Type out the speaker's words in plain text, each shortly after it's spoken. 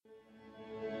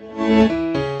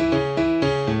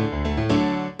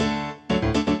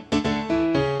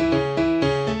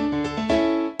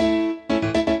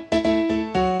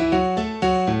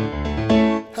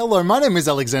Hello, my name is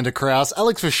Alexander Krauss,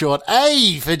 Alex for short,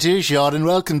 A for too short, and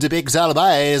welcome to Big Tall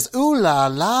Boys. Ooh la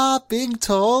la, Big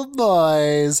Tall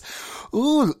Boys.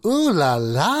 Ooh la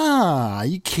la. Are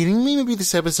you kidding me? Maybe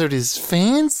this episode is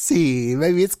fancy.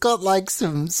 Maybe it's got like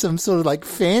some sort of like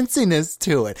fanciness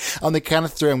to it. On the count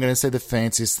of three, I'm going to say the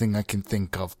fanciest thing I can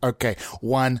think of. Okay,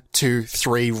 1, 2,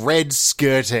 3, red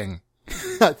skirting.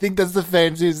 I think that's the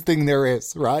fanciest thing there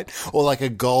is, right? Or like a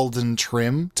golden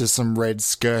trim to some red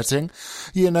skirting.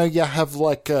 You know, you have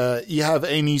like you have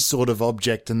any sort of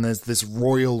object and there's this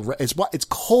royal red. It's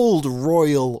called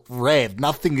royal red.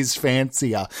 Nothing is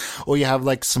fancier. Or you have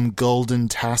like some golden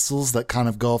tassels that kind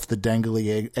of go off the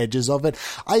dangly edges of it.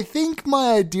 I think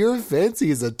my idea of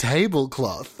fancy is a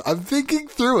tablecloth. I'm thinking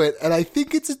through it and I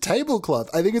think it's a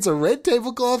tablecloth. I think it's a red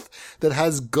tablecloth that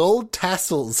has gold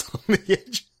tassels on the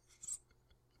edge.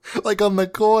 Like on the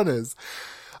corners.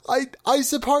 I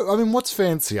suppose, I mean, what's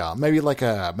fancier? Maybe like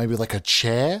a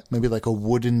chair, maybe like a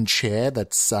wooden chair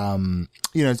that's,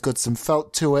 it's got some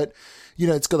felt to it. You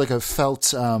know, it's got like a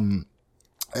felt,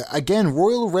 again,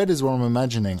 royal red is what I'm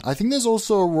imagining. I think there's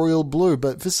also a royal blue,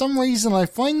 but for some reason I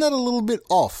find that a little bit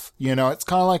off. You know, it's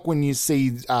kind of like when you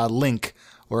see, Link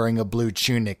wearing a blue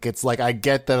tunic. It's like, I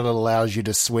get that it allows you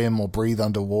to swim or breathe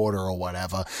underwater or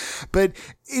whatever, but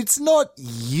it's not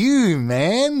you,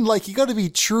 man. Like, you gotta be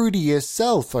true to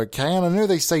yourself, okay? And I know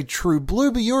they say true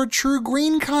blue, but you're a true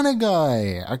green kind of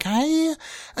guy, okay?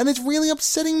 And it's really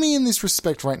upsetting me in this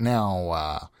respect right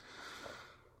now.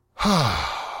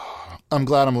 I'm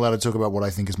glad I'm allowed to talk about what I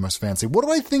think is most fancy. What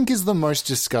do I think is the most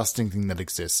disgusting thing that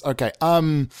exists? Okay,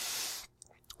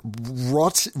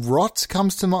 rot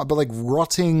comes to mind, but like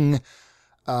rotting,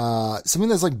 something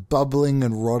that's like bubbling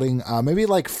and rotting, maybe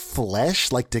like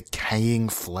flesh, like decaying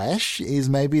flesh is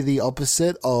maybe the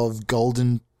opposite of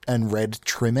golden and red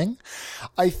trimming.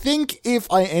 I think if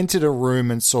I entered a room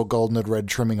and saw golden and red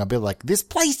trimming, I'd be like, this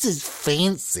place is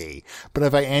fancy. But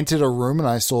if I entered a room and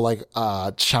I saw like,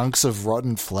 chunks of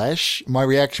rotten flesh, my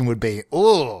reaction would be,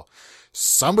 oh,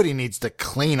 somebody needs to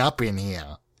clean up in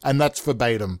here. And that's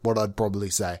verbatim what I'd probably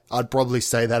say. I'd probably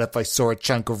say that if I saw a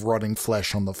chunk of rotting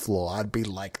flesh on the floor. I'd be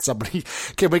like, somebody,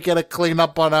 can we get a clean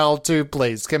up on aisle 2,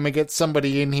 please? Can we get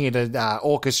somebody in here to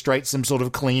orchestrate some sort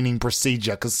of cleaning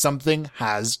procedure? Because something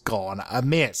has gone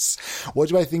amiss. What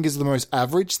do I think is the most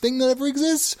average thing that ever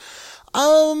exists?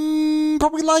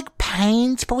 Probably like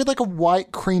paint. Probably like a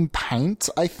white cream paint,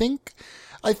 I think.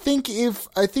 I think if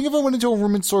I went into a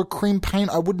room and saw cream paint,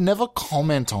 I would never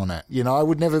comment on it. You know, I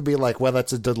would never be like, well,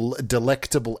 that's a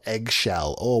delectable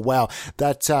eggshell. Or wow,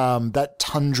 that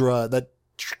tundra, that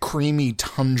creamy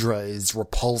tundra is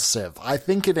repulsive. I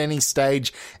think at any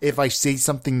stage, if I see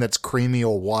something that's creamy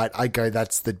or white, I go,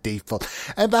 that's the default.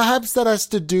 And perhaps that has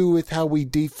to do with how we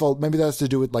default. Maybe that has to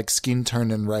do with like skin tone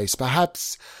and race.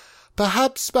 Perhaps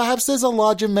there's a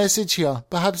larger message here.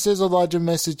 Perhaps there's a larger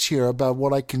message here about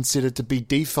what I consider to be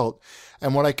default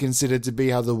and what I consider to be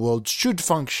how the world should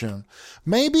function.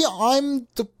 Maybe I'm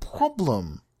the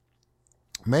problem.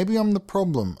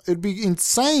 It'd be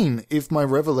insane if my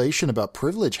revelation about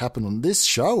privilege happened on this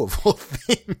show of all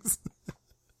things.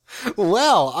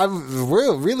 Wow, I've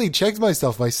really checked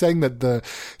myself by saying that the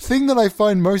thing that I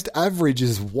find most average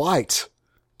is white.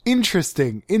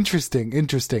 Interesting.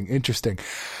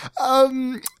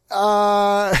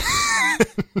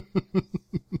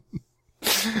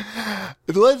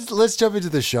 Let's jump into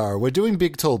the show. We're doing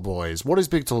Big Tall Boys. What is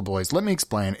Big Tall Boys? Let me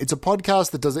explain. It's a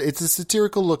podcast it's a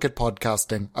satirical look at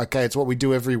podcasting. Okay, it's what we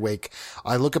do every week.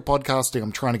 I look at podcasting.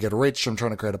 I'm trying to get rich. I'm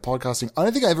trying to create a podcasting. I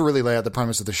don't think I ever really lay out the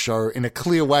premise of the show in a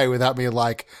clear way without me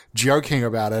like joking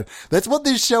about it. That's what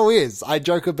this show is. I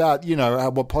joke about,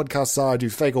 what podcasts are. I do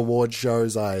fake award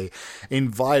shows. I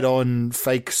invite on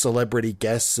fake celebrity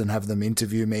guests and have them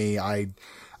interview me. I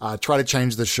try to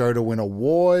change the show to win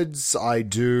awards. I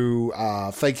do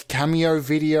fake cameo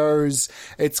videos.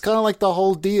 It's kind of like the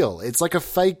whole deal. It's like a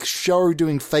fake show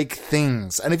doing fake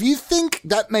things. And if you think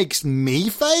that makes me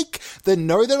fake, then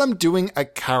know that I'm doing a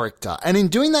character. And in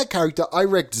doing that character, I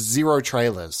wrecked 0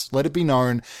 trailers. Let it be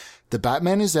known, the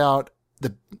Batman is out.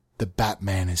 The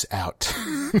Batman is out.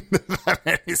 The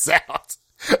Batman is out.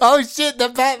 Oh shit, the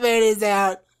Batman is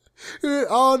out.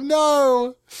 Oh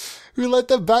no. Who let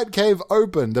the Batcave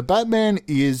open? The Batman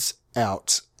is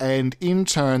out. And in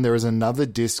turn, there is another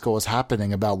discourse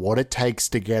happening about what it takes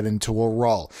to get into a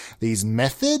role. These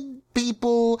method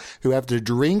people who have to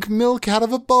drink milk out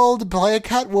of a bowl to play a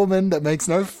Catwoman that makes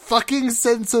no fucking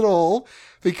sense at all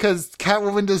because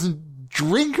Catwoman doesn't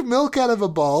drink milk out of a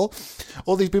bowl.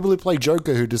 All these people who play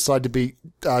Joker who decide to be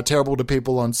terrible to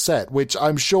people on set, which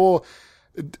I'm sure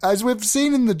As we've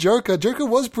seen in the Joker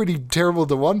was pretty terrible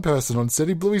to one person on set.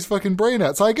 He blew his fucking brain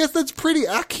out. So I guess that's pretty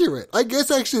accurate. I guess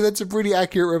actually that's a pretty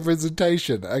accurate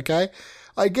representation, okay?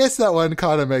 I guess that one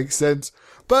kind of makes sense.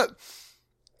 But,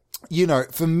 you know,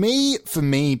 for me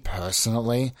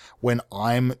personally, when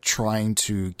I'm trying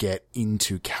to get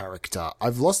into character,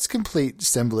 I've lost complete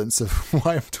semblance of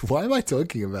why am I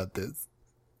talking about this?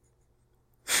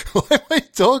 Why am I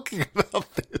talking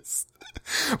about this?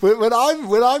 When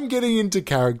I'm getting into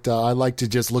character, I like to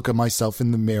just look at myself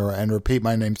in the mirror and repeat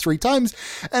my name 3 times,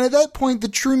 and at that point, the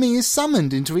true me is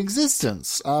summoned into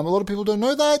existence. A lot of people don't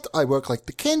know that. I work like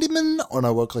the Candyman, and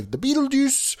I work like the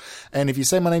Beetlejuice, and if you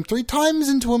say my name 3 times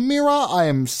into a mirror, I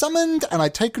am summoned, and I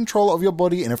take control of your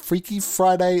body in a Freaky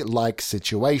Friday-like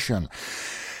situation.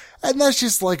 And that's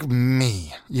just like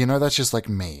me, you know, that's just like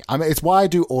me. I mean, it's why I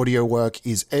do audio work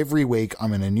is every week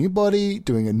I'm in a new body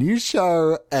doing a new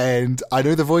show, and I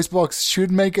know the voice box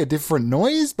should make a different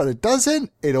noise, but it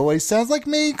doesn't. It always sounds like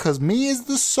me because me is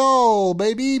the soul,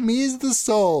 baby. Me is the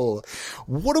soul.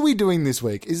 What are we doing this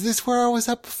week? Is this where I was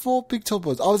at before? Big Tall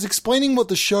Boys. I was explaining what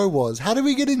the show was. How do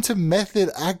we get into method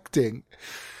acting?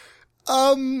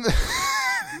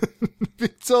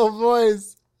 Big Tall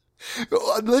Boys.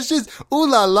 Let's just, ooh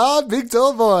la la, Big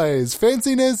Tall Boys.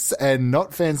 Fanciness and not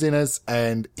fanciness.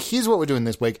 And here's what we're doing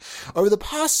this week. Over the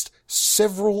past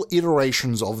several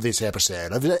iterations of this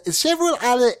episode, of this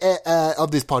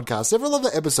podcast, several other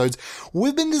episodes,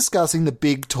 we've been discussing the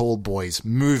Big Tall Boys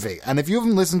movie. And if you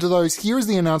haven't listened to those, here is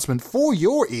the announcement for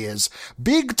your ears.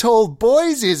 Big Tall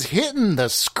Boys is hitting the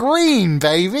screen,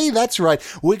 baby. That's right.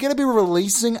 We're going to be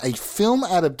releasing a film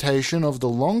adaptation of the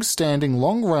long-standing,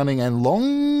 long-running, and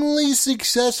longly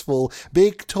successful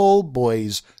Big Tall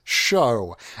Boys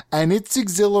show. And it's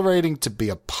exhilarating to be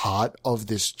a part of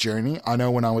this journey. I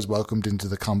know when I was welcomed into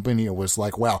the company, it was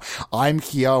like, wow, I'm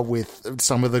here with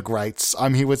some of the greats.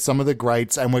 I'm here with some of the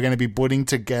greats, and we're going to be putting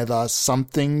together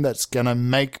something that's going to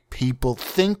make people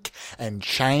think and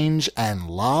change and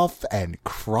laugh and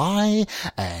cry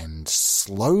and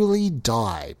slowly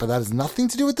die. But that has nothing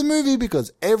to do with the movie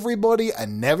because everybody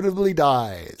inevitably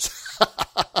dies.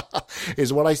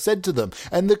 Is what I said to them.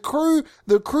 And the crew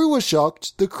was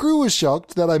shocked. The crew was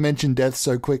shocked that I mentioned death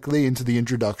so quickly into the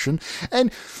introduction.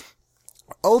 And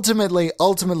ultimately,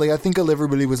 I think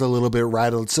everybody was a little bit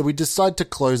rattled. So we decided to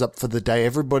close up for the day.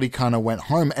 Everybody kind of went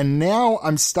home. And now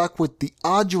I'm stuck with the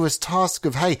arduous task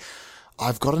of, hey,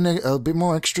 I've got a bit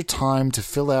more extra time to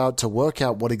fill out, to work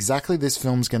out what exactly this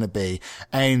film's going to be.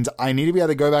 And I need to be able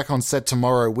to go back on set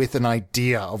tomorrow with an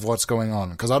idea of what's going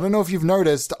on. Because I don't know if you've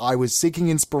noticed, I was seeking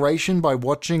inspiration by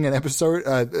watching an episode,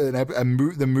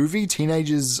 the movie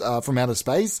Teenagers from Outer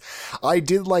Space. I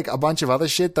did like a bunch of other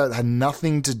shit that had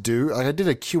nothing to do. Like I did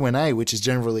a Q&A, which is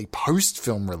generally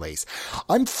post-film release.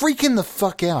 I'm freaking the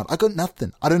fuck out. I got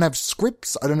nothing. I don't have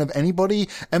scripts. I don't have anybody.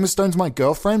 Emma Stone's my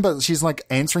girlfriend, but she's like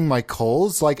answering my calls.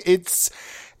 Like it's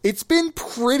been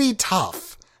pretty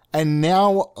tough. And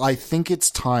now I think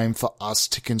it's time for us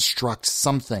to construct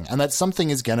something. And that something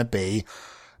is going to be,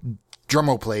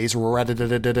 drumroll please,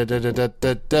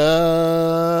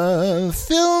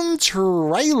 film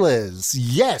trailers.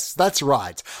 Yes, that's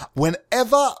right.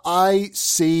 Whenever I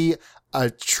see a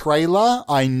trailer,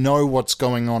 I know what's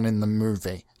going on in the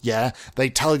movie. Yeah, they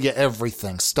tell you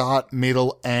everything. Start,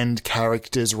 middle, end,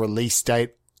 characters, release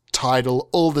date, title,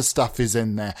 all the stuff is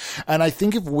in there. And I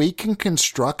think if we can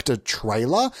construct a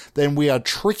trailer, then we are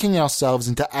tricking ourselves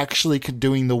into actually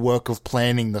doing the work of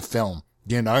planning the film.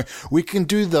 You know, we can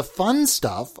do the fun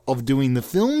stuff of doing the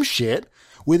film shit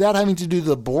without having to do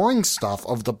the boring stuff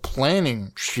of the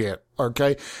planning shit.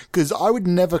 Okay. Cause I would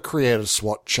never create a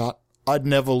SWOT chart. I'd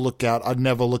never look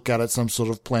at some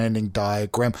sort of planning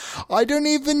diagram. I don't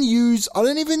even use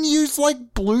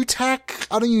like blue tack.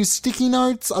 I don't use sticky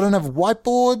notes. I don't have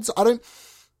whiteboards.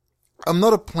 I'm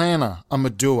not a planner. I'm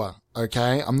a doer.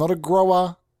 Okay. I'm not a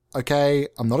grower. Okay.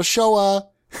 I'm not a shower.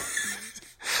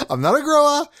 I'm not a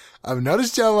grower. I'm not a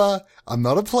shower. I'm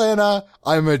not a planner.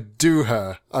 I'm a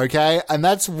doer. Okay. And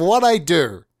that's what I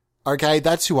do. Okay,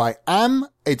 that's who I am.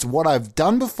 It's what I've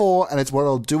done before, and it's what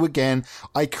I'll do again.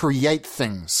 I create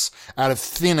things out of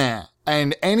thin air.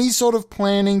 And any sort of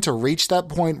planning to reach that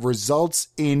point results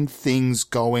in things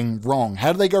going wrong.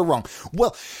 How do they go wrong?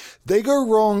 Well, they go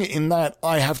wrong in that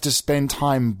I have to spend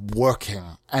time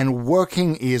working. And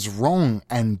working is wrong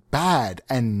and bad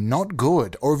and not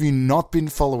good. Or have you not been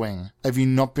following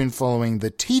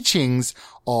the teachings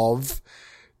of,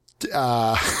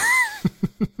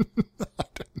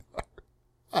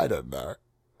 I don't know.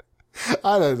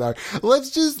 I don't know.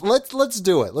 Let's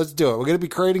do it. Let's do it. We're going to be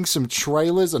creating some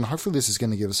trailers, and hopefully this is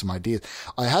going to give us some ideas.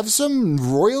 I have some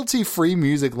royalty-free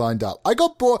music lined up. I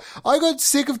got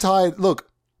sick of tired. Look,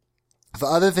 for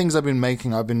other things I've been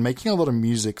making a lot of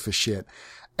music for shit.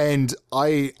 And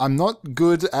I'm not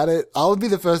good at it. I'll be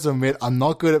the first to admit I'm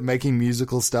not good at making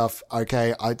musical stuff.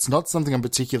 Okay. It's not something I'm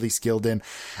particularly skilled in.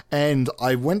 And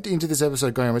I went into this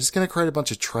episode going, I'm just going to create a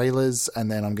bunch of trailers and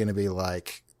then I'm going to be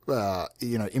like,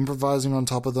 improvising on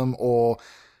top of them, or,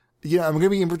 I'm going to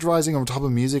be improvising on top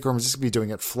of music, or I'm just going to be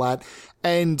doing it flat.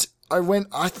 And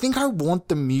I think I want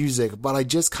the music, but I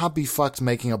just can't be fucked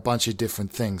making a bunch of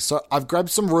different things. So I've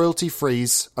grabbed some royalty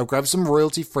frees.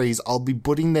 I'll be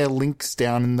putting their links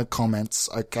down in the comments,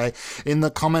 okay? In the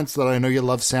comments that I know you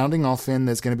love sounding off in,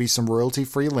 there's going to be some royalty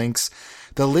free links.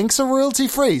 The links are royalty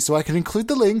free, so I can include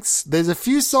the links. There's a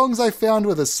few songs I found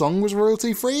where the song was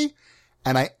royalty free,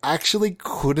 and I actually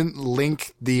couldn't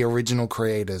link the original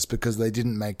creators because they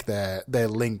didn't make their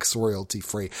links royalty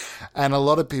free. And a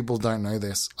lot of people don't know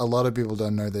this.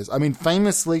 I mean,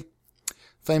 famously,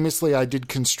 I did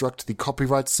construct the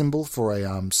copyright symbol for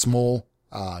a small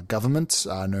government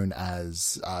known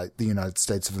as the United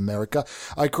States of America.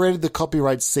 I created the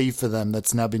copyright C for them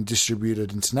that's now been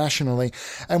distributed internationally.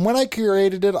 And when I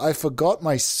created it, I forgot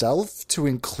myself to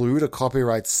include a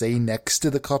copyright C next to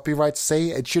the copyright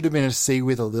C. It should have been a C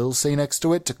with a little c next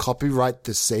to it to copyright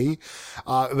the C.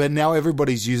 But now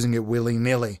everybody's using it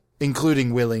willy-nilly,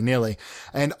 including willy-nilly.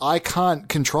 And I can't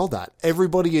control that.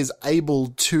 Everybody is able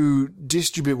to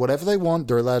distribute whatever they want.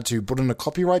 They're allowed to put in a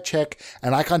copyright check,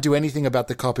 and I can't do anything about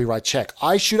the copyright check.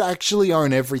 I should actually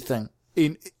own everything.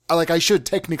 I should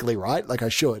technically, right? Like I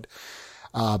should.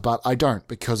 But I don't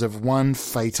because of one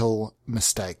fatal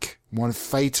mistake. One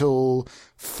fatal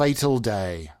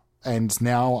day. And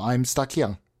now I'm stuck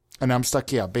here. And I'm stuck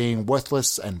here being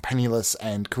worthless and penniless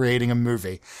and creating a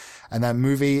movie. And that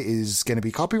movie is going to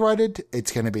be copyrighted.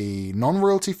 It's going to be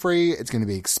non-royalty free. It's going to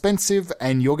be expensive,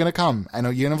 and you're going to come and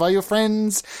you're going to invite your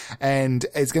friends, and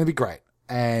it's going to be great.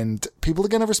 And people are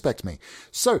going to respect me.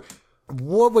 So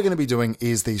what we're going to be doing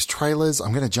is these trailers.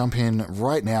 I'm going to jump in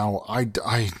right now. I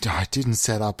didn't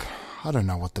set up. I don't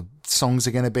know what the songs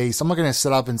are going to be. So I'm not going to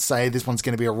set up and say this one's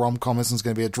going to be a rom-com, this one's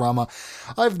going to be a drama.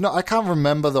 I can't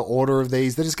remember the order of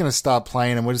these. They're just going to start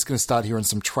playing and we're just going to start hearing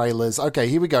some trailers. Okay,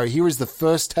 here we go. Here is the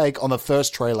first take on the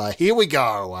first trailer. Here we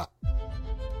go.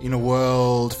 In a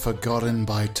world forgotten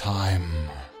by time,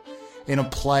 in a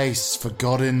place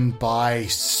forgotten by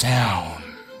sound,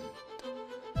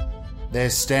 there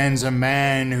stands a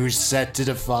man who's set to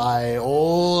defy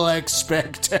all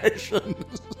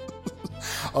expectations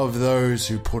of those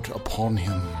who put upon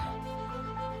him.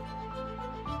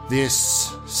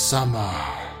 This summer,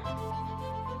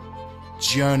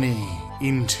 journey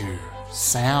into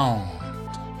sound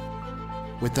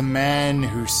with the man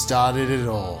who started it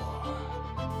all,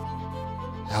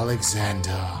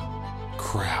 Alexander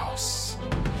Krauss.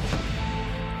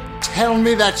 Tell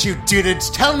me that you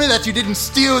didn't. Tell me that you didn't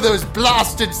steal those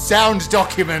blasted sound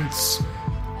documents.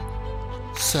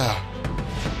 Sir,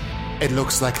 it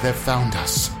looks like they've found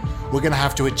us. We're gonna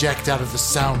have to eject out of the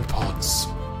sound pods.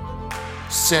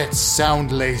 Set sound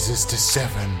lasers to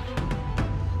 7.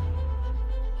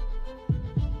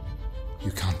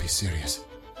 You can't be serious.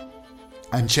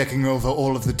 I'm checking over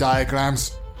all of the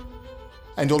diagrams,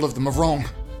 and all of them are wrong.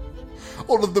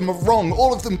 All of them are wrong.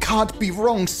 All of them can't be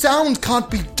wrong. Sound can't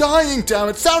be dying, damn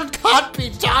it. Sound can't be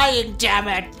dying, damn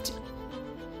it.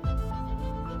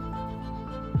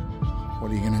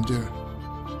 What are you gonna do?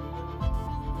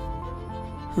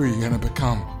 Who are you gonna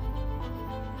become?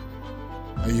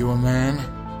 Are you a man?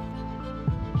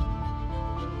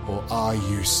 Or are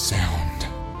you sound?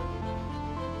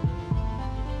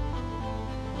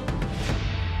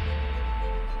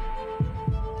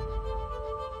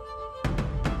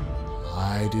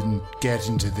 I didn't get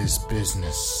into this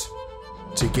business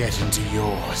to get into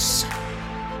yours.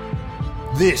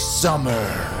 This summer,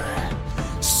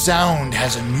 sound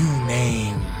has a new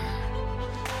name.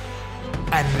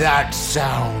 And that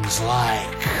sounds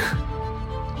like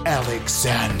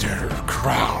Alexander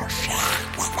Krauss.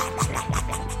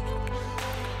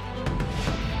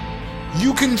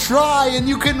 You can try and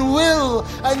you can will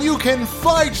and you can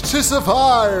fight to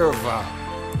survive.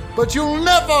 But you'll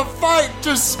never fight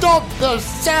to stop the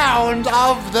sound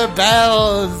of the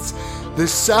bells. The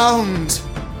sound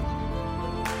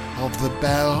of the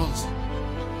bells.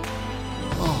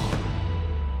 Oh.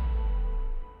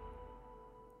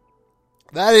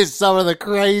 That is some of the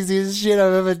craziest shit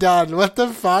I've ever done. What the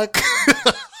fuck?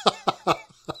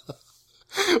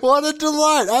 What a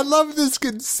delight. I love this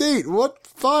conceit. What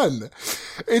fun.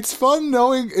 It's fun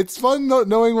not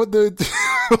knowing what the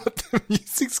what the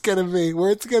music's gonna be,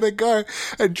 where it's gonna go,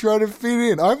 and trying to fit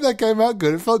in. I hope that came out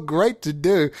good. It felt great to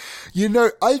do. You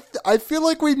know, I feel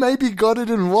like we maybe got it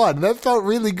in one. That felt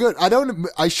really good.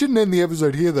 I shouldn't end the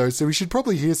episode here though, so we should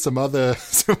probably hear some other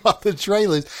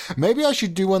trailers. Maybe I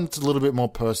should do one that's a little bit more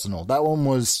personal. That one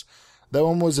was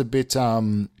a bit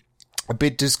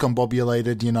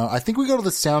discombobulated, you know. I think we got all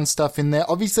the sound stuff in there.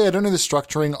 Obviously, I don't know the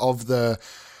structuring of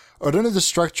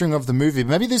the movie.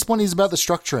 Maybe this one is about the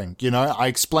structuring, you know. I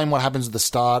explain what happens at the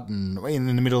start and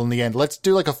in the middle and the end. Let's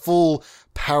do like a full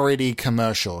parody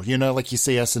commercial, you know, like you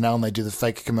see SNL and they do the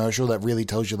fake commercial that really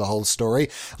tells you the whole story.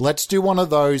 Let's do one of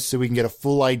those so we can get a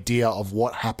full idea of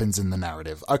what happens in the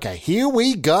narrative. Okay, here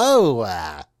we go.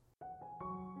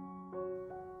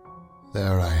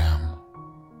 There I am,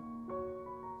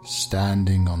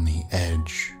 standing on the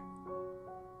edge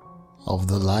of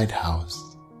the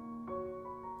lighthouse,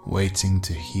 waiting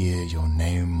to hear your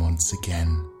name once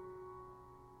again.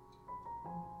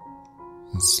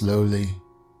 And slowly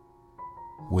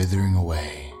withering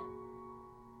away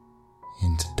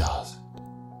into dust.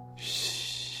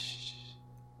 Shh.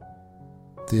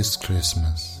 This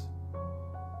Christmas,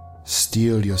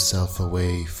 steal yourself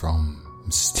away from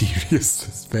mysterious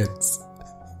suspense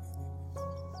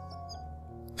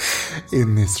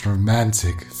in this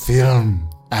romantic film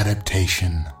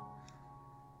adaptation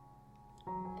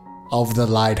of The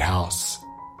Lighthouse.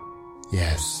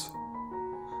 Yes.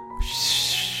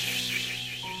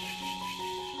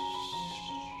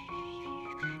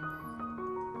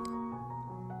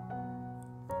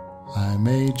 I'm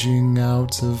aging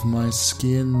out of my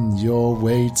skin. You're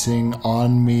waiting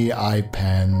on me. I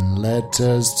pen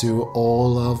letters to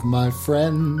all of my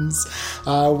friends.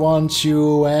 I want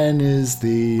you, when is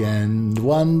the end?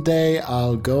 One day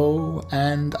I'll go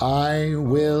and I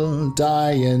will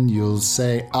die, and you'll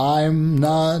say I'm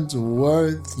not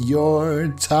worth your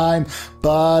time,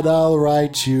 but I'll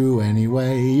write you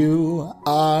anyway. You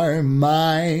are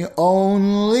my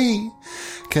only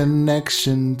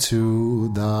connection to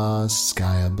the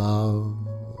sky above,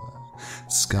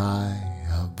 sky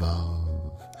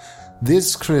above.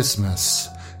 This Christmas,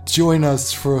 join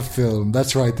us for a film.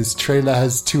 That's right, this trailer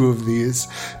has 2 of these.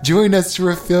 Join us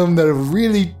for a film that'll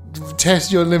really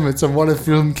test your limits on what a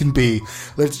film can be.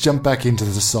 Let's jump back into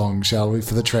the song, shall we,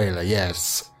 for the trailer?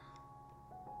 Yes.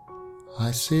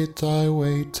 I sit, I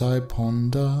wait, I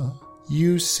ponder.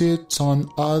 You sit on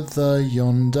other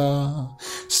yonder.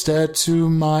 Stare to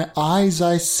my eyes,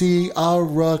 I see a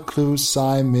recluse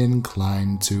I'm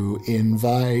inclined to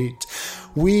invite.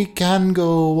 We can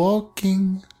go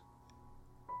walking.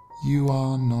 You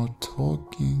are not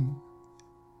talking.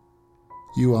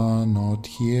 You are not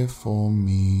here for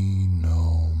me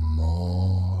no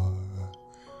more.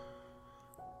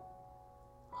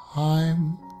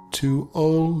 I'm too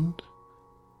old.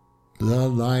 The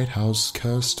lighthouse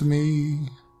cursed me.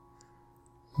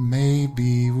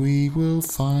 Maybe we will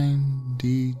find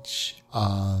each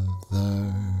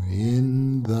other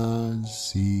in the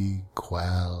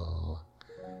sequel.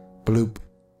 Bloop.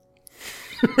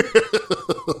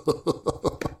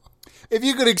 If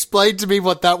you could explain to me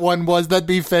what that one was, that'd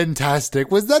be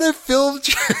fantastic. Was that a film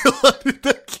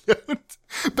trailer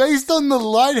based on The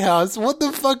Lighthouse? What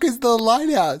the fuck is The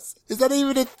Lighthouse? Is that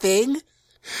even a thing?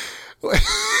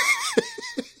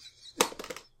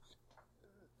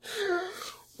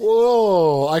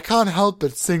 Whoa, I can't help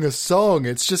but sing a song.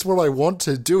 It's just what I want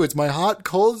to do. It's my heart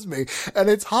calls me. And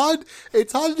it's hard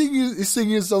to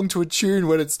sing a song to a tune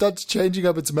when it starts changing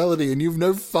up its melody and you've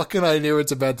no fucking idea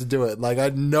what's about to do it. Like, I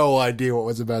had no idea what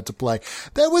was about to play.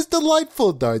 That was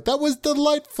delightful, though. That was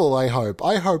delightful, I hope.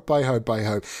 I hope.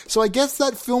 So I guess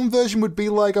that film version would be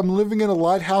like, I'm living in a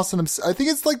lighthouse and I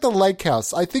think it's like The Lake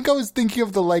House. I think I was thinking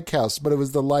of The Lake House, but it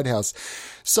was The Lighthouse.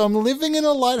 So I'm living in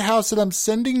a lighthouse and I'm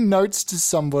sending notes to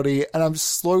somebody and I'm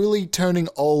slowly turning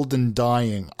old and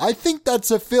dying. I think that's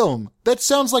a film. That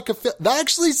sounds like a film. That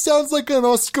actually sounds like an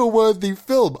Oscar-worthy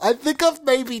film. I think I've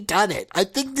maybe done it. I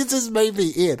think this is maybe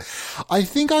it. I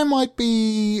think I might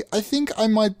be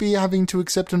having to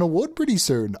accept an award pretty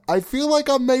soon. I feel like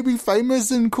I'm maybe famous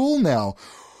and cool now.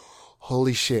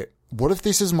 Holy shit. What if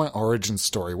this is my origin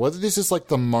story? What if this is like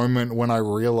the moment when I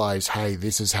realize, hey,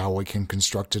 this is how we can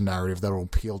construct a narrative that will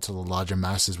appeal to the larger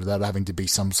masses without having to be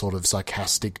some sort of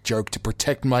sarcastic joke to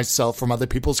protect myself from other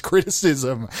people's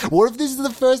criticism? What if this is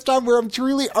the first time where I'm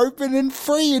truly open and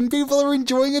free and people are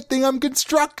enjoying a thing I'm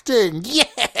constructing?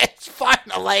 Yes,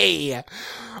 finally!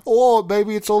 Or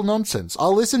maybe it's all nonsense.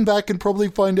 I'll listen back and probably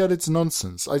find out it's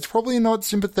nonsense. It's probably not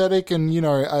sympathetic and, you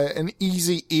know, an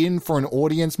easy in for an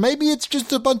audience. Maybe it's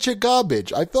just a bunch of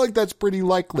garbage. I feel like that's pretty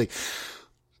likely.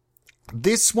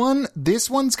 This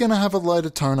one's gonna have a lighter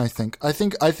tone, I think. I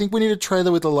think we need a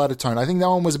trailer with a lighter tone. I think that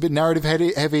one was a bit narrative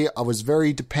heavy. I was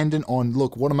very dependent on,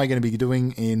 look, what am I gonna be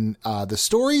doing in the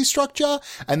story structure?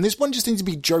 And this one just needs to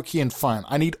be jokey and fun.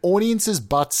 I need audiences'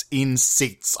 butts in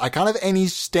seats. I can't have any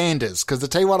standers, because to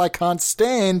tell you what I can't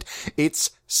stand,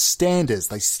 it's standers.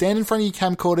 They stand in front of your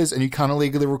camcorders and you can't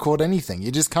illegally record anything.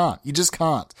 You just can't.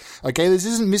 Okay, this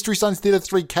isn't Mystery Science Theater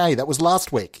 3K. That was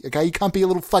last week. Okay, you can't be a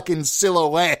little fucking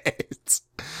silhouette.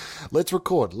 Let's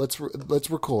record. Let's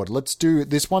record. Let's do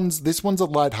this one's a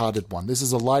lighthearted one. This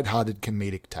is a lighthearted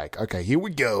comedic take. Okay, here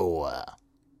we go.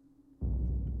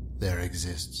 There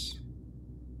exists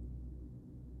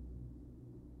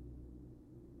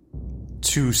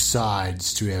two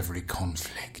sides to every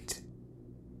conflict.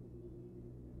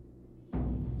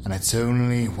 And it's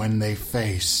only when they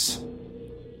face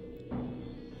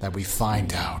that we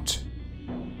find out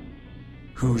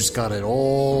who's got it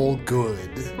all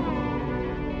good.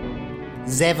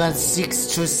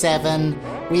 7627,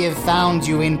 we have found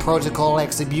you in protocol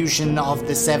execution of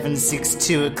the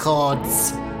 762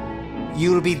 Accords.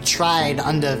 You'll be tried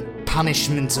under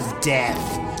punishment of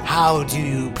death. How do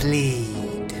you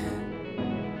plead?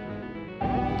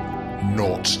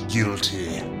 Not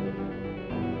guilty.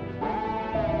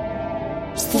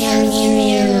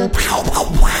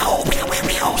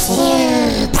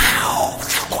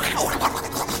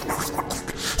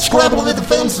 Scrabbling at the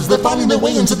fences, they're finding their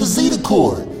way into the Zeta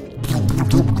Core.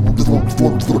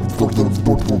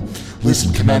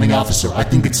 Listen, commanding officer, I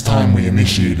think it's time we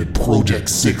initiated Project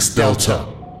 6 Delta.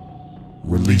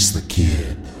 Release the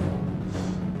kid.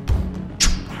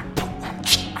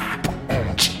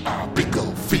 Big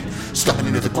old feet stuck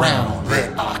into the ground. They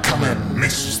are coming,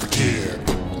 Mrs. the kid.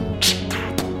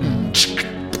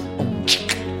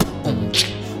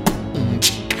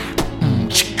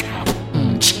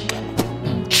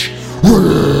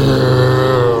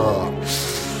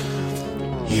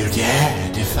 You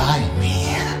dare defy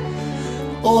me.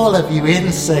 All of you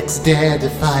insects dare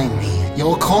defy me.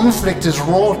 Your conflict has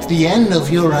wrought the end of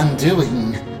your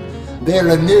undoing. There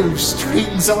are no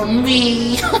strings on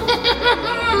me.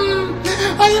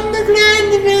 I am the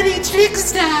grand and only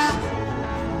trickster.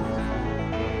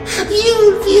 You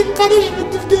will be in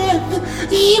punishment of death.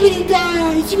 Yibbity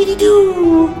die, yibbity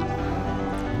do.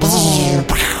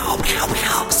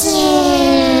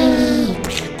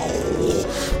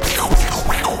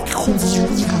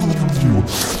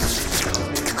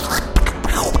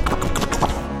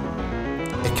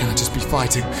 It can't just be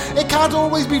fighting. It can't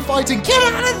always be fighting. Get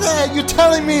out of there! You're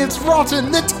telling me it's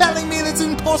rotten. They're telling me it's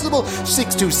impossible.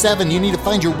 627, you need to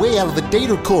find your way out of the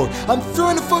data core. I'm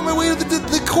trying to find my way to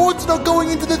the cord's not going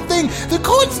into the thing. The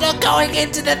cord's not going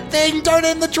into the thing. Don't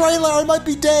end the trailer. I might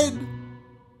be dead.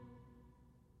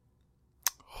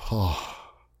 Oh.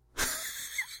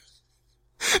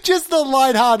 Just the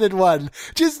lighthearted one.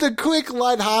 Just a quick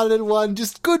lighthearted one.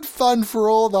 Just good fun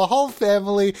for the whole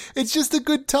family. It's just a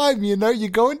good time, you know? You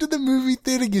go into the movie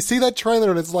theater, you see that trailer,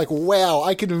 and it's like, wow,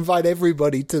 I can invite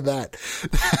everybody to that.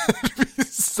 That'd be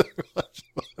so much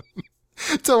fun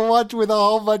to watch with a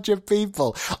whole bunch of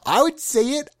people. I would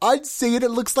see it. I'd see it. It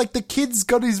looks like the kid's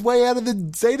got his way out of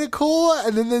the Zeta Core,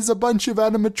 and then there's a bunch of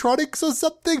animatronics or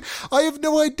something. I have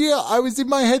no idea. I was in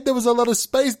my head, there was a lot of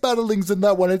space battlings in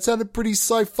that one. It sounded pretty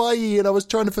sci-fi-y, and I was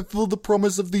trying to fulfill the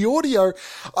promise of the audio.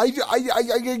 I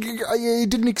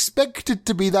didn't expect it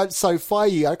to be that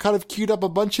sci-fi-y. I kind of queued up a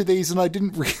bunch of these, and I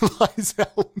didn't realize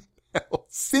how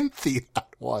synthy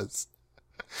that was.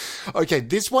 Okay,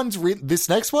 this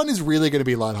next one is really going to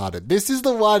be lighthearted. This is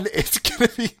the one,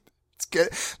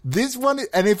 this one,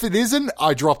 and if it isn't,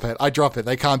 I drop it.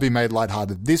 They can't be made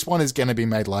lighthearted. This one is going to be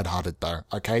made lighthearted though.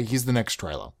 Okay, here's the next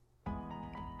trailer.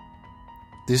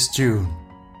 This June,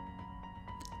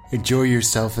 enjoy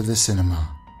yourself at the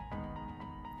cinema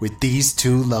with these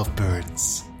two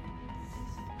lovebirds.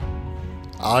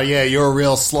 Oh yeah, you're a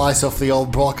real slice off the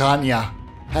old block, aren't ya?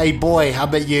 Hey boy, how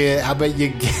about you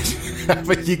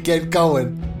get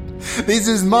going? This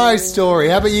is my story.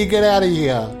 How about you get out of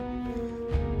here?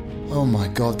 Oh my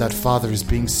god, that father is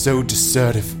being so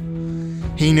dissertive.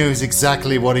 He knows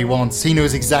exactly what he wants. He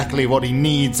knows exactly what he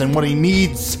needs, and what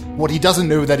he doesn't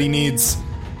know that he needs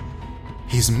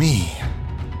is me.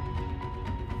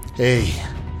 Hey,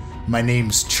 my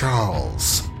name's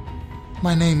Charles.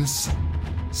 My name's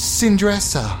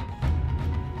Cindressa.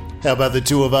 How about the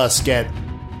two of us get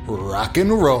rock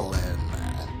and rollin'?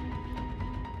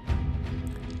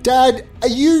 Dad, are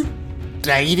you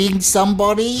dating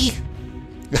somebody?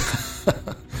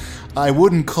 I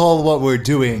wouldn't call what we're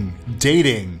doing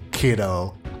dating,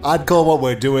 kiddo. I'd call what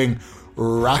we're doing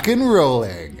rock and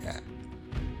rolling.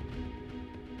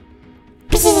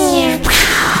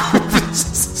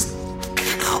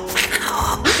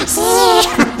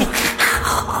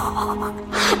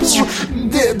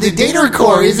 The data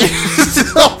core is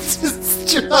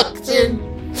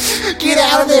self-destructing. Get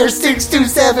out of there,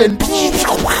 627.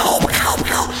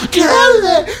 Get out of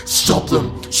there. Stop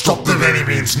them. Stop them any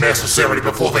means necessary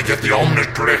before they get the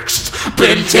Omnitrix.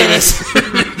 Ben Tennis,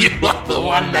 you are the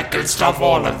one that can stop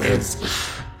all of this.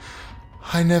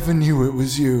 I never knew it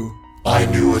was you. I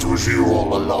knew it was you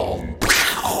all along.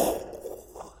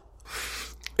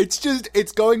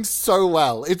 It's going so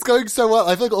well. It's going so well.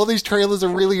 I feel like all these trailers are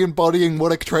really embodying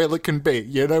what a trailer can be.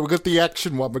 You know, we've got the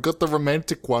action one, we've got the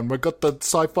romantic one, we've got the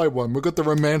sci-fi one, we've got the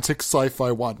romantic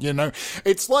sci-fi one, you know?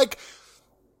 It's like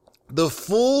the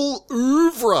full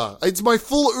oeuvre. It's my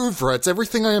full oeuvre. It's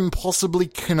everything I possibly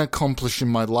can accomplish in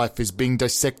my life is being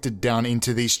dissected down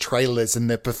into these trailers, and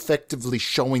they're perfectly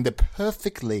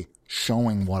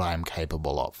showing what I'm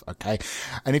capable of, okay?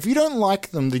 And if you don't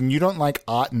like them, then you don't like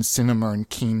art and cinema and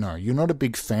kino. You're not a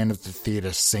big fan of the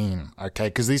theater scene, okay?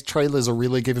 Because these trailers are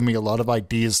really giving me a lot of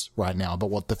ideas right now about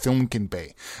what the film can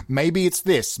be. Maybe it's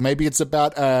this. Maybe it's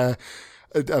about a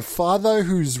father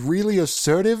who's really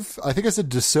assertive. I think I said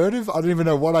desertive. I don't even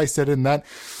know what I said in that.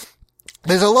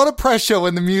 There's a lot of pressure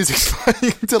when the music's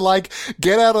playing to, like,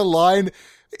 get out of line.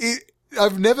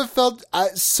 I've never felt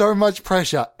so much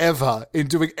pressure ever in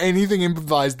doing anything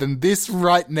improvised than this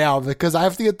right now, because I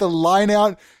have to get the line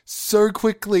out so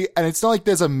quickly, and it's not like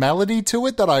there's a melody to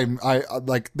it that I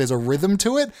like, there's a rhythm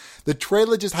to it. The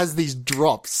trailer just has these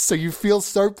drops, so you feel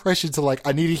so pressured to, like,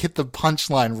 I need to hit the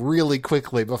punchline really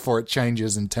quickly before it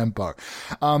changes in tempo.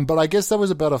 But I guess that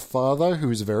was about a father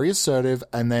who's very assertive,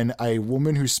 and then a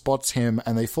woman who spots him,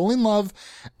 and they fall in love,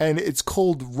 and it's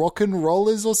called Rock and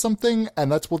Rollers or something,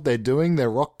 and that's what they're doing. They're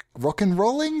rock and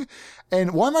rolling.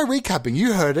 And why am I recapping?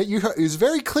 You heard it. It was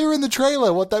very clear in the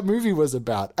trailer what that movie was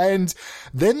about. And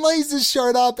then lasers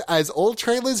showed up, as all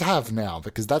trailers have now,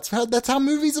 because that's how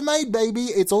movies are made, baby.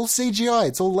 It's all CGI.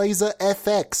 It's all laser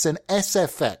FX and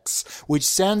SFX, which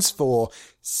stands for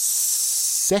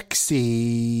sexy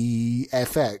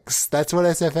FX. That's what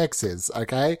SFX is,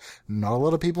 okay? Not a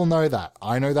lot of people know that.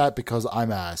 I know that because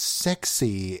I'm a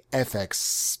sexy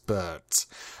FX expert.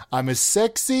 I'm a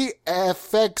sexy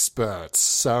F expert,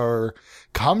 so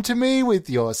come to me with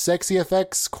your sexy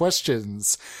FX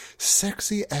questions.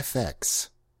 Sexy FX.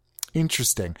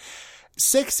 Interesting.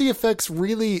 Sexy FX.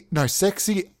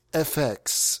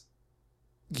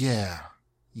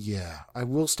 Yeah, I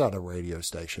will start a radio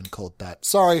station called that.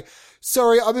 Sorry,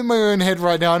 I'm in my own head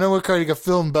right now. I know we're creating a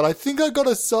film, but I think I got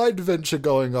a side venture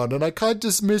going on, and I can't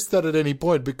dismiss that at any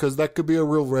point because that could be a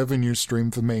real revenue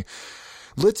stream for me.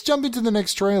 Let's jump into the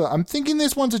next trailer. I'm thinking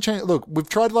this one's a change. Look, we've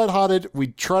tried lighthearted. We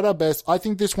tried our best. I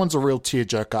think this one's a real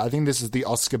tearjerker. I think this is the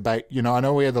Oscar bait. You know, I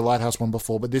know we had the Lighthouse one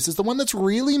before, but this is the one that's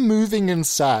really moving and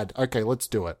sad. Okay, let's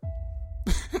do it.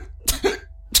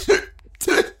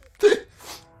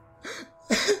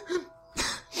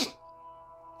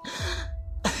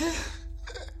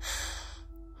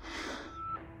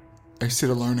 I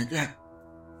sit alone again,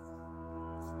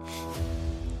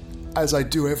 as I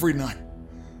do every night,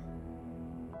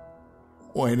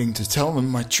 waiting to tell them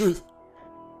my truth,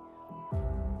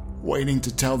 waiting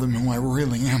to tell them who I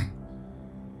really am.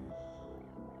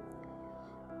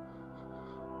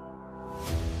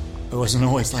 I wasn't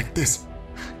always like this.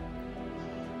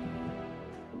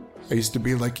 I used to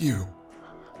be like you.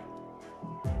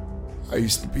 I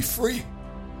used to be free.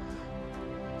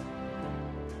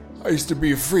 I used to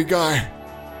be a free guy.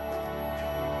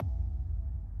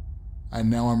 And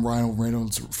now I'm Ryan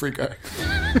Reynolds, free guy.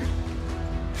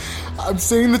 I'm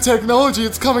seeing the technology.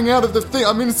 It's coming out of the thing.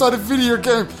 I'm inside a video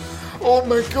game. Oh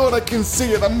my god, I can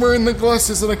see it. I'm wearing the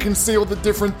glasses and I can see all the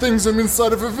different things. I'm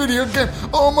inside of a video game.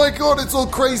 Oh my god, it's all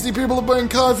crazy. People are buying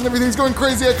cars and everything's going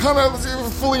crazy. I can't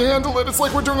fully handle it. It's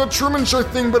like we're doing a Truman Show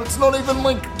thing, but it's not even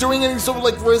like doing any sort of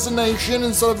like resonation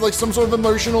and sort of like some sort of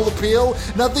emotional appeal.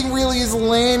 Nothing really is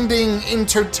landing in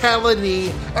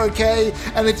totality, okay?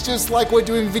 And it's just like we're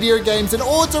doing video games and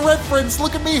oh, it's a reference.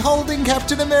 Look at me holding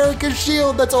Captain America's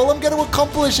shield. That's all I'm going to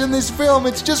accomplish in this film.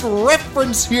 It's just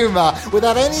reference humor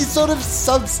without any sort of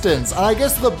substance. And I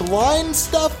guess the blind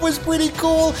stuff was pretty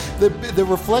cool. The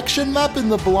reflection map in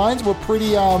the blinds were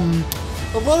pretty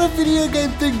a lot of video game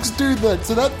things do that,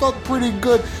 so that felt pretty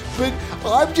good. But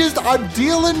I'm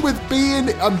dealing with being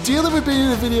in a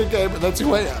video game, and that's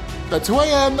who I am. That's who I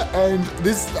am, and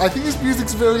I think this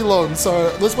music's very long,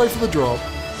 so let's wait for the drop.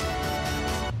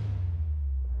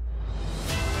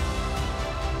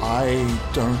 I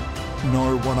don't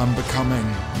know what I'm becoming.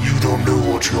 You don't know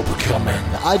what you're becoming.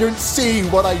 I don't see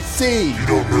what I see. You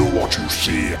don't know what you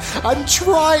see. I'm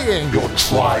trying. You're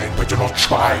trying, but you're not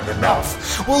trying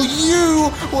enough. Well,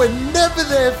 you were never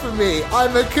there for me.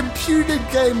 I'm a computer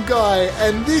game guy,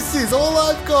 and this is all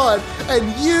I've got.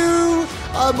 And you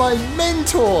are my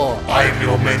mentor. I'm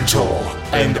your mentor,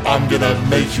 and I'm gonna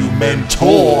make you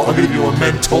mentor. I'm gonna be your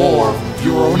mentor of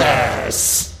your own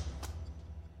ass.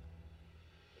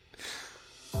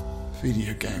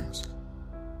 Video games.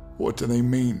 What do they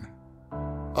mean?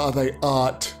 Are they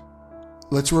art?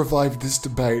 Let's revive this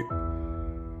debate.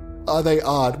 Are they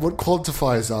art? What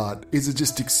quantifies art? Is it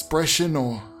just expression,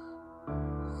 or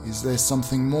is there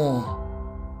something more?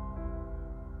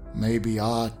 Maybe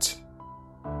art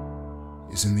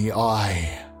is in the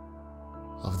eye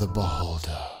of the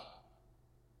beholder.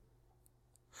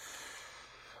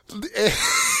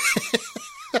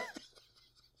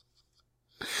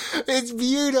 It's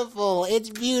beautiful. It's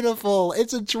beautiful.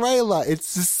 It's a trailer. It's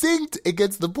succinct. It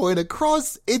gets the point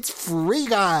across. It's Free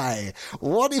Guy.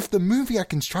 What if the movie I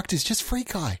construct is just Free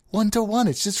Guy? 1-to-1.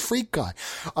 It's just Free Guy.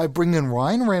 I bring in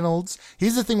Ryan Reynolds.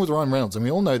 Here's the thing with Ryan Reynolds, and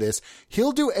we all know this.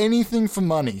 He'll do anything for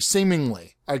money,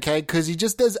 seemingly. Okay, because he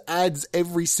just does ads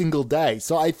every single day.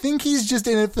 So I think he's just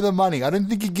in it for the money. I don't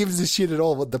think he gives a shit at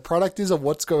all what the product is or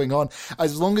what's going on,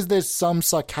 as long as there's some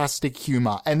sarcastic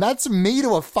humor. And that's me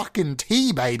to a fucking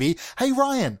T, baby. Hey,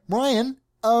 Ryan,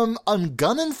 I'm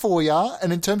gunning for ya.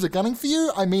 And in terms of gunning for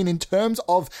you, I mean in terms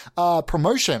of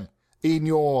promotion in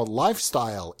your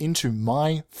lifestyle into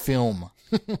my film.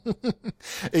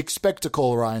 Expect a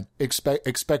call, Ryan.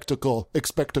 Expect a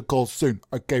call soon.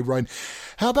 Okay, Ryan.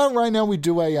 How about right now we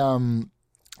do a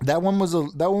that one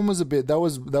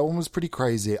was pretty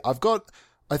crazy. I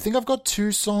think I've got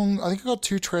two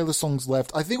trailer songs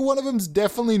left. I think one of them's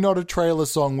definitely not a trailer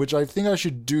song, which I think I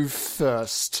should do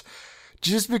first.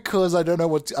 Just because I don't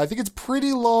know I think it's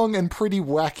pretty long and pretty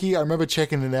wacky. I remember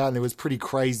checking it out and it was pretty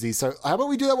crazy. So how about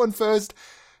we do that one first?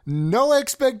 No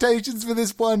expectations for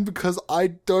this one because I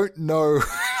don't know.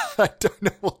 I don't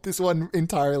know what this one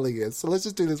entirely is. So let's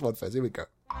just do this one first. Here we go.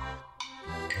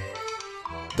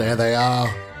 There they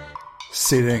are,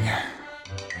 sitting,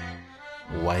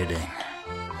 waiting.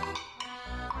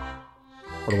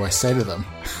 What do I say to them?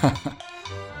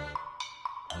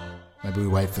 Maybe we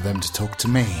wait for them to talk to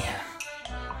me.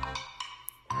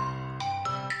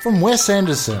 From Wes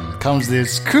Anderson comes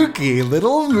this kooky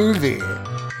little movie.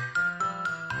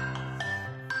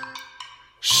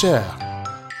 Cher,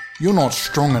 you're not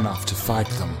strong enough to fight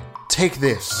them. Take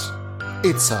this.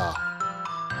 It's a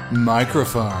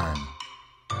microphone.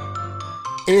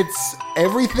 It's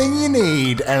everything you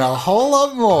need and a whole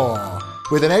lot more,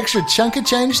 with an extra chunk of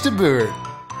change to boot.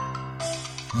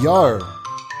 Yo,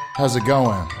 how's it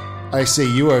going? I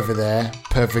see you over there,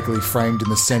 perfectly framed in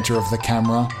the center of the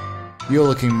camera. You're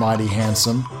looking mighty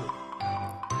handsome.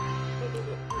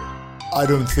 I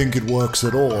don't think it works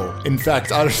at all. In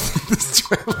fact, I don't think this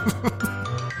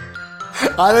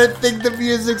I don't think the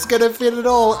music's gonna fit at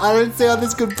all. I don't see how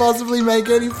this could possibly make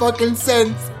any fucking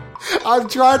sense. I'm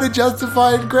trying to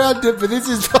justify and ground it, but this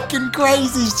is fucking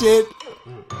crazy shit.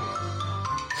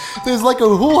 There's like a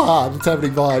hoo-ha that's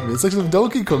happening behind me. It's like some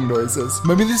Donkey Kong noises.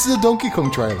 Maybe this is a Donkey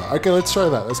Kong trailer. Okay, let's try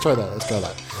that.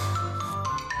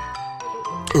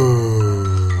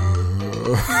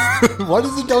 What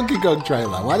is a Donkey Kong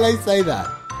trailer? Why did I say that?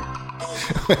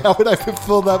 How would I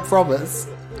fulfill that promise?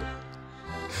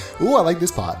 Ooh, I like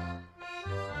this part.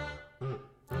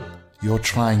 You're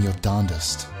trying your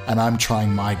darndest, and I'm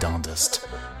trying my darndest.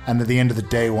 And at the end of the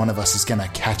day, one of us is gonna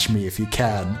catch me if you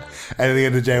can. And at the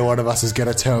end of the day, one of us is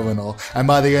gonna terminal. And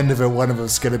by the end of it, one of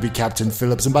us is gonna be Captain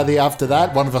Phillips. And by the after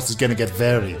that, one of us is gonna get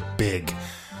very big.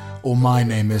 Or my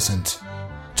name isn't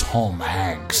Tom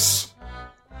Hanks.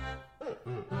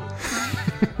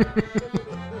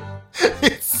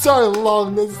 It's so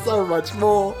long, there's so much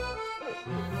more.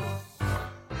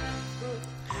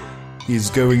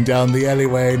 He's going down the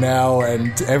alleyway now,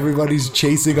 and everybody's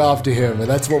chasing after him, and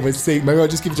that's what we're seeing. Maybe I'll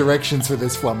just give directions for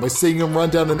this one. We're seeing him run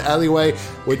down an alleyway.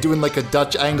 We're doing like a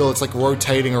Dutch angle. It's like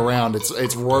rotating around.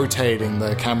 It's rotating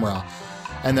the camera.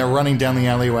 And they're running down the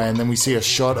alleyway, and then we see a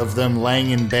shot of them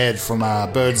laying in bed from a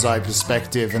bird's eye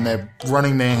perspective, and they're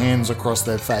running their hands across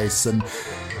their face, and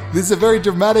this is a very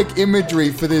dramatic imagery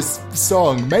for this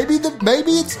song. Maybe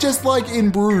it's just like In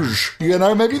Bruges, you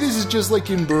know? Maybe this is just like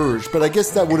In Bruges, but I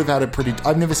guess that would have had a pretty...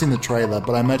 I've never seen the trailer,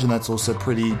 but I imagine that's also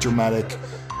pretty dramatic,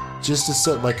 just to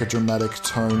set like a dramatic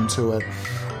tone to it.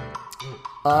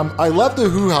 I love the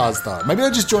hoo-has though. Maybe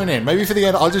I'll just join in. Maybe for the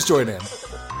end, I'll just join in.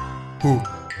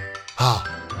 Hoo-ha.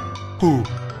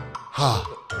 Hoo-ha.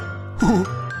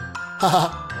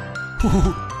 Hoo-ha.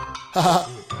 Hoo-ha. ha,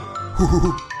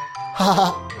 hoo,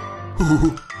 ha,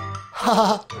 hoo,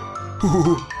 ha,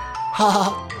 hoo,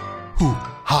 ha, hoo,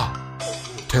 ha.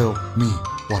 Tell me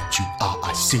what you are.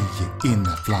 I see you in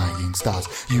the flying stars.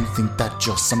 You think that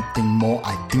you're something more.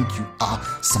 I think you are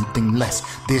something less.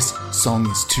 This song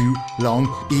is too long,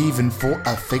 even for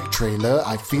a fake trailer.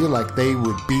 I feel like they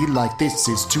would be like, this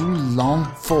is too long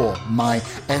for my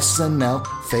SNL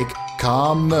fake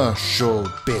commercial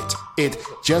bit. It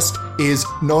just is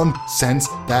nonsense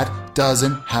that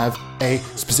doesn't have a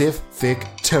specific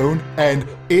tone, and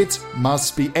it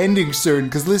must be ending soon,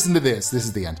 because listen to this. This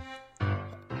is the end.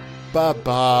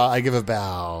 Ba-ba, I give a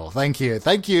bow. Thank you.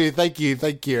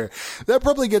 That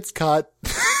probably gets cut.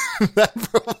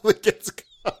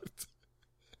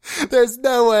 There's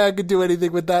no way I could do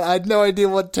anything with that. I had no idea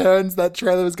what turns that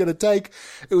trailer was going to take.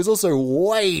 It was also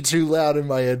way too loud in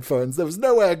my headphones. There was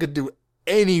no way I could do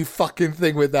any fucking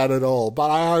thing with that at all. But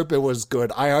I hope it was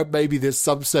good. I hope maybe there's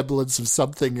some semblance of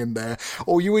something in there.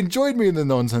 Or you enjoyed me in the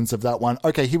nonsense of that one.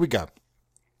 Okay, here we go.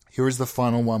 Here is the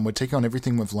final one. We're taking on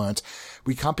everything we've learnt.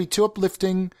 We can't be too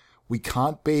uplifting. We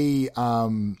can't be,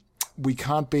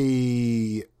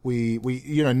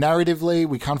 narratively,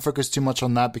 we can't focus too much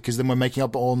on that, because then we're making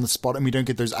up all on the spot and we don't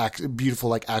get those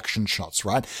beautiful, action shots,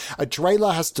 right? A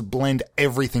trailer has to blend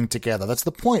everything together. That's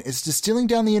the point. It's distilling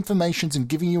down the information and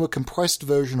giving you a compressed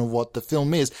version of what the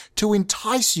film is to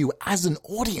entice you as an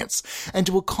audience. And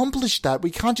to accomplish that, we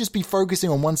can't just be focusing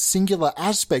on one singular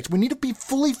aspect. We need to be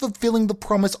fully fulfilling the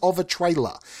promise of a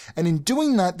trailer. And in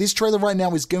doing that, this trailer right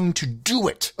now is going to do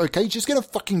it, okay? It's just gonna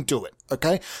fucking do it,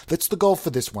 okay? That's the goal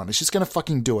for this one. It's just gonna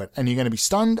fucking do it, and you're going to be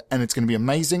stunned, and it's going to be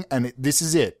amazing, and this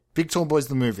is it. Big Tall Boys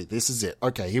the movie. This is it.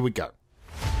 Okay, here we go.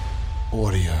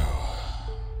 Audio.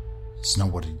 It's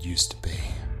not what it used to be.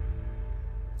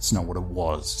 It's not what it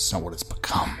was. It's not what it's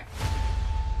become.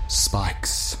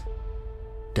 Spikes.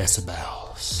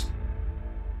 Decibels.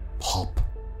 Pop.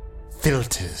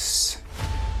 Filters.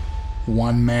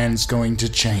 One man's going to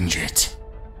change it.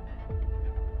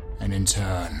 And in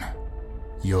turn,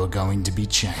 you're going to be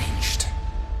changed.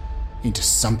 Into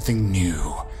something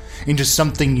new, into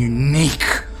something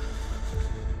unique,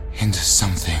 into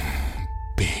something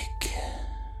big.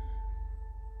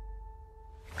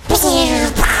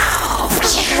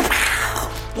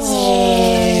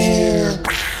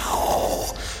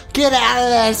 Get out of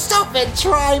there! Stop it!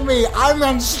 Try me! I'm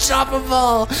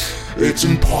unstoppable! It's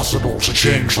impossible to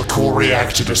change the core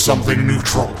reactor to something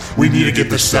neutral. We need to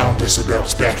get the sound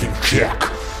decibels back in check.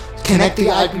 Connect the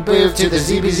IP booth to the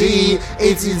ZBZ.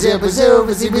 It's Zabo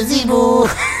Zabo ZBZ.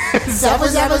 Zabo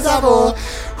Zabo Zabo.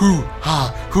 Hoo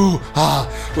ha.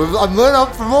 Well, I'm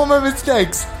learning from all my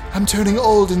mistakes. I'm turning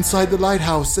old inside the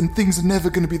lighthouse, and things are never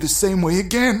going to be the same way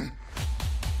again.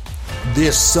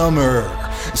 This summer,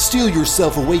 steal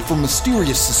yourself away from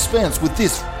mysterious suspense with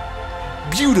this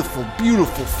beautiful,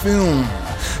 beautiful film.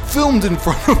 Filmed in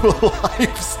front of a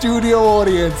live studio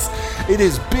audience. It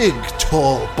is Big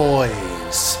Tall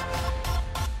Boys.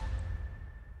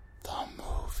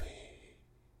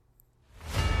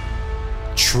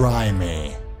 Try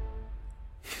me.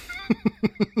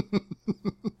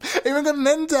 Even got an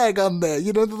end tag on there.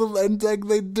 You know the little end tag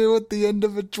they do at the end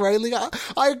of a trailer?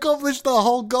 I accomplished the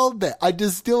whole goal there. I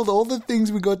distilled all the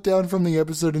things we got down from the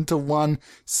episode into one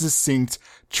succinct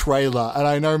trailer. And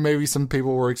I know maybe some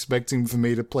people were expecting for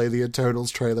me to play the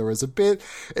Eternals trailer as a bit.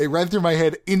 It ran through my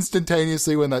head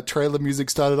instantaneously when that trailer music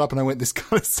started up, and I went, this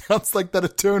kind of sounds like that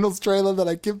Eternals trailer that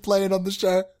I keep playing on the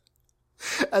show.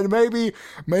 And maybe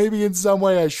in some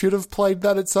way I should have played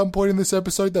that at some point in this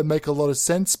episode. That'd make a lot of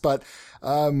sense, but,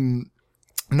 no.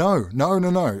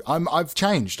 I've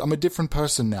changed. I'm a different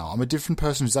person now. I'm a different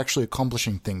person who's actually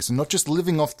accomplishing things and not just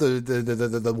living off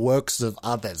the works of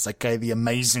others, okay? The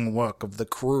amazing work of the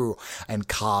crew and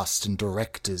cast and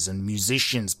directors and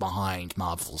musicians behind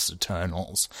Marvel's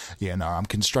Eternals. Yeah, no, I'm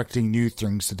constructing new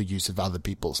things to the use of other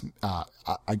people's, I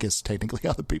guess technically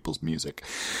other people's music.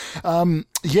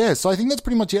 Yeah, so I think that's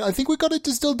pretty much it. I think we got it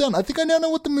distilled down. I think I now know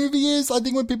what the movie is. I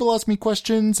think when people ask me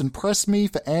questions and press me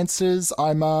for answers,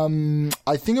 I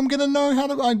think I'm gonna know how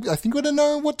to, I think I'm gonna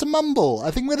know what to mumble. I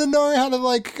think I'm gonna know how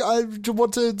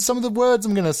to, some of the words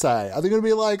I'm gonna say. I think I'm gonna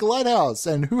be like lighthouse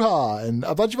and hoo-ha and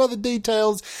a bunch of other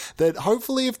details that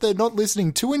hopefully if they're not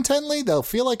listening too intently, they'll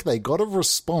feel like they got a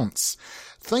response.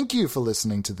 Thank you for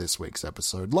listening to this week's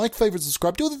episode. Like, favorite,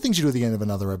 subscribe, do all the things you do at the end of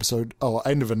another episode, or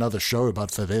end of another show,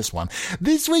 but for this one.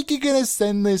 This week you're gonna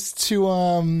send this to,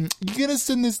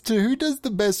 who does the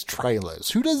best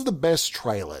trailers?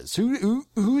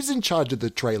 Who's in charge of the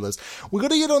trailers? We're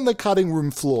gonna get on the cutting room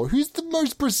floor. Who's the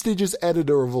most prestigious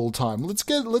editor of all time? Let's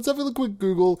have a quick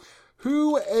Google.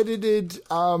 Who edited,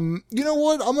 you know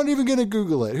what? I'm not even going to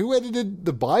Google it. Who edited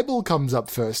the Bible comes up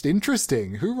first.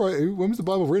 Interesting. When was the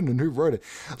Bible written and who wrote it?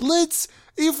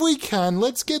 If we can,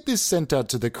 let's get this sent out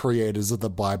to the creators of the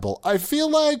Bible. I feel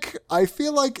like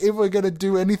if we're going to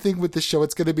do anything with the show,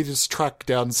 it's going to be just track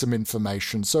down some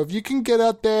information. So if you can get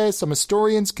out there, some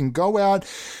historians can go out,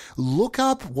 look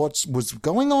up what was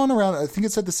going on around, I think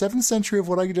it's at the 7th century of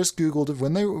what I just Googled of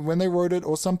when they wrote it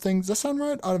or something. Does that sound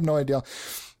right? I have no idea.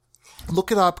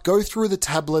 Look it up, go through the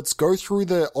tablets, go through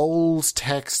the old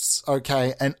texts,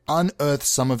 okay, and unearth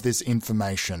some of this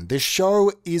information. This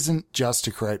show isn't just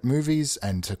to create movies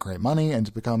and to create money and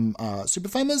to become super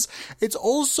famous. It's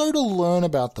also to learn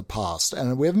about the past,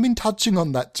 and we haven't been touching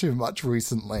on that too much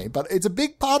recently, but it's a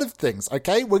big part of things,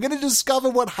 okay? We're going to discover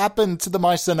what happened to the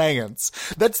Mycenaeans.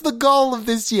 That's the goal of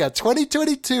this year.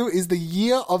 2022 is the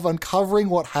year of uncovering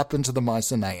what happened to the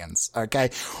Mycenaeans, okay?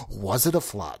 Was it a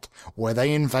flood? Were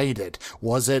they invaded?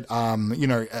 Was it,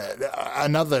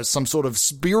 some sort of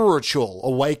spiritual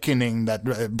awakening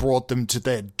that brought them to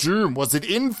their doom? Was it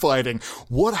infighting?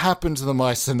 What happened to the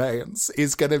Mycenaeans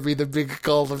is going to be the big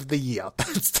goal of the year.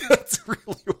 That's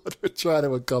really what we're trying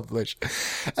to accomplish.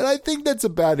 And I think that's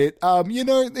about it.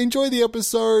 Enjoy the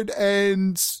episode,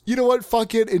 and you know what?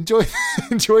 Fuck it. Enjoy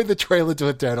the trailer to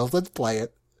Eternals. Let's play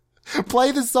it.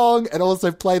 Play the song and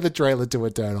also play the trailer to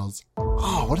Eternals.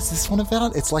 Oh, what is this one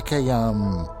about? It's like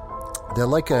they're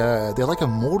like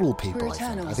immortal people,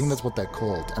 I think that's what they're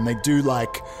called. And they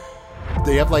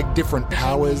have like different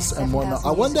powers and whatnot.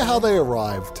 I wonder how they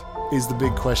arrived is the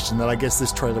big question that I guess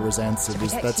this trailer has answered.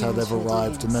 That's how they've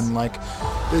arrived. And then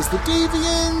there's the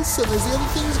deviants and there's the other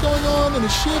things going on in a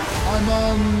ship.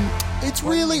 It's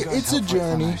a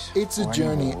journey. It's a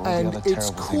journey and it's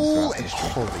cool. And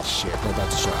holy shit, they're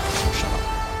about to shut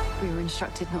up. We were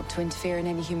instructed not to interfere in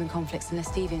any human conflicts unless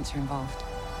deviants are involved.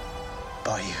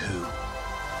 By who?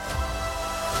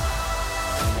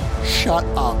 Shut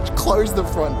up. Close the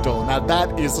front door. Now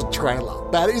that is a trailer.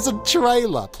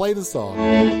 Play the song.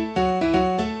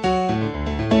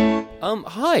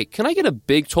 Hi. Can I get a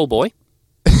big tall boy?